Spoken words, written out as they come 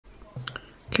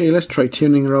Okay, let's try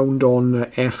tuning around on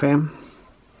FM.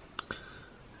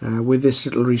 With this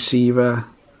little receiver,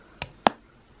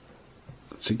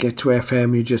 to get to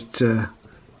FM you just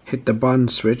hit the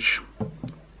band switch.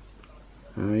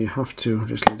 You have to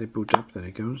just let it boot up. There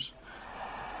it goes.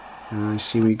 I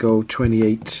see we go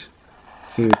 28,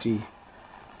 30,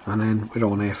 and then we're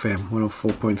on FM,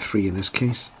 104.3 in this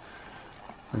case.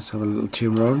 Let's have a little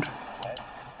tune round.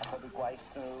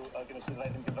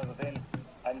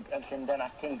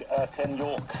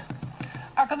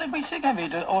 Ac oedd e'n bwysig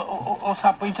hefyd o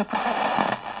safbwynt y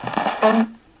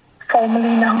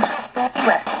formerly known as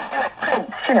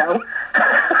Prince, you know.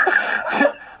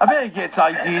 I bet he gets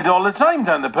ID'd all the time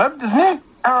down the pub, doesn't he?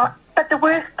 But the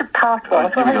worst part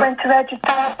was when we went to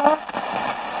register.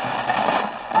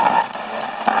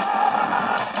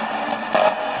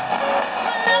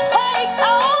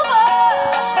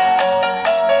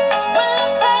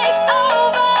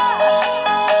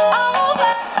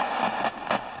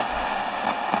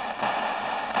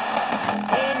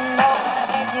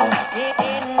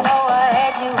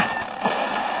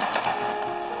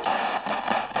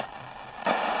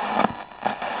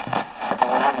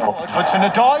 Hudson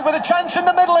a dive with a chance in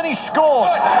the middle and he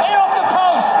scored. In off the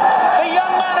post. The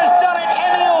young man has done it.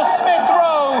 Emil Smith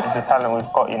Rowe. The talent we've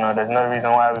got, you know, there's no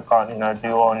reason why we can't, you know,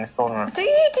 do well in this tournament. Do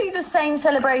you do the same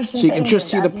celebrations? So you can just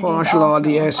see the partial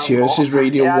RDS here. This is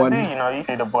Radio 1. You know, you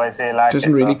see the boys here like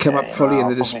doesn't really come up fully in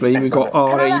the display. We've got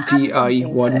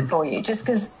RADI1. For you, just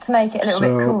to make it a little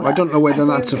bit cooler. I don't know whether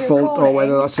that's a fault or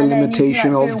whether that's a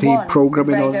limitation of the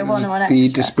programming of the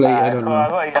display. I don't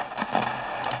know.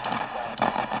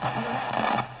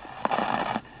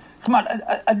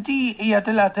 Ydy I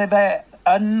adeiladau fe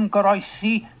yn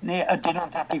goroesi neu ydyn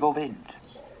nhw'n debyg o fynd?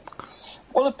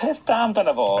 Well, the peth da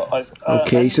amdano fo oedd...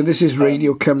 Okay, so this is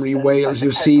Radio Cymru Wales.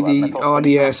 You'll see the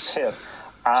RDS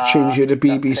change it to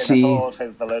BBC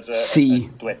C.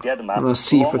 And that's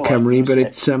C for Cymru, but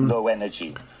it's...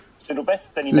 the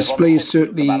display is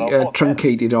certainly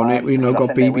truncated on it. We've now got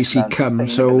BBC Cym,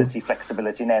 so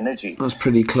that's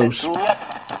pretty close.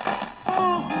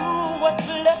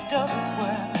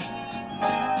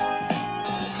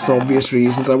 For obvious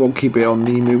reasons, I won't keep it on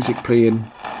the music playing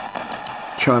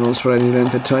channels for any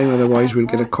length of time, otherwise we'll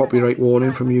get a copyright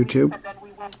warning from YouTube.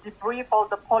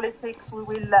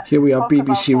 Here we are,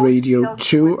 BBC Radio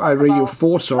 2, Radio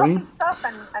 4, sorry.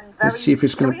 Let's see if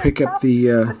it's going to pick up the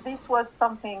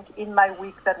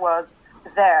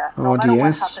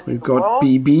RDS. We've got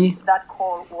BB,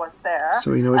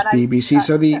 so we know it's BBC.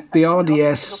 So the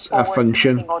RDS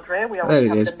function, there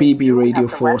it is, BB Radio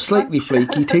 4, slightly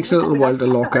flaky, takes a little while to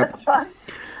lock up.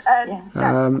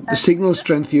 The signal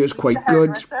strength here is quite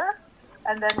good.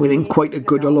 We're in quite a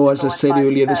good, although as I said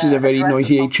earlier, this is a very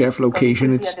noisy HF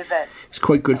location. It's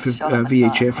quite good for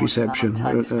VHF reception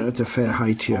at a fair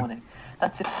height here.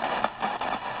 That's it.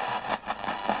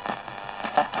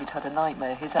 He'd had a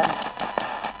nightmare.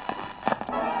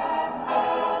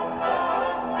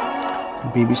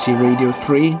 BBC Radio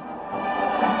 3.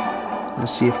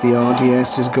 Let's see if the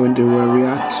RDS is going to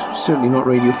react. Certainly not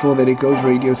Radio 4. There it goes,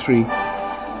 Radio 3.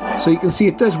 So you can see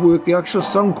it does work. The actual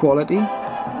sound quality.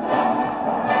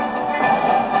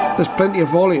 There's plenty of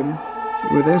volume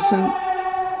with this, and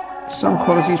sound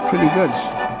quality is pretty good.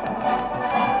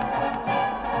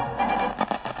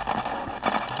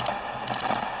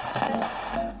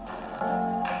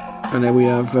 And then we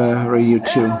have Radio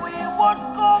 2.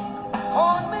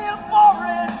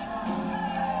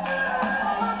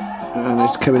 And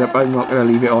it's coming up. I'm not going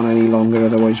to leave it on any longer,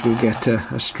 otherwise we'll get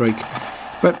a strike.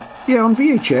 But yeah, on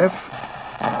VHF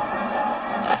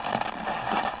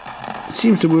it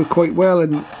seems to work quite well,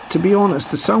 and to be honest,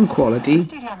 the sound quality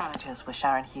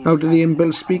out of the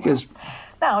inbuilt speakers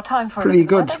pretty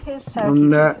good.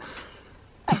 And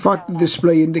the fact the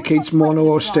display indicates mono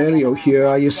or stereo here,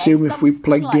 I assume if we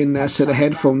plugged in a set of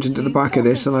headphones into the back of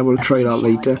this, and I will try that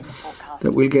later,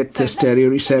 that we'll get stereo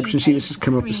reception. See, this has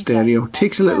come up as stereo.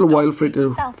 Takes a little while for it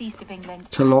to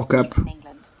lock up.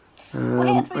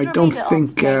 I don't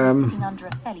think the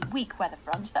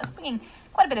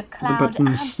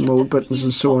buttons, mode buttons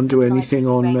and so on do anything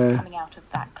on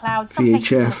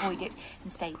VHF.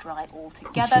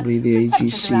 Possibly the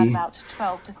AGC.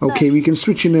 Okay, we can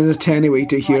switch in an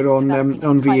attenuator here on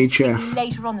VHF.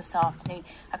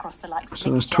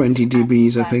 So that's 20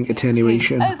 dBs, I think,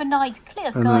 attenuation.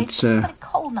 And that's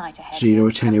 0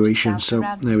 attenuation, so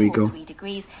there we go.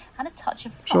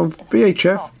 So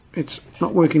VHF, it's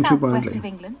not working too badly.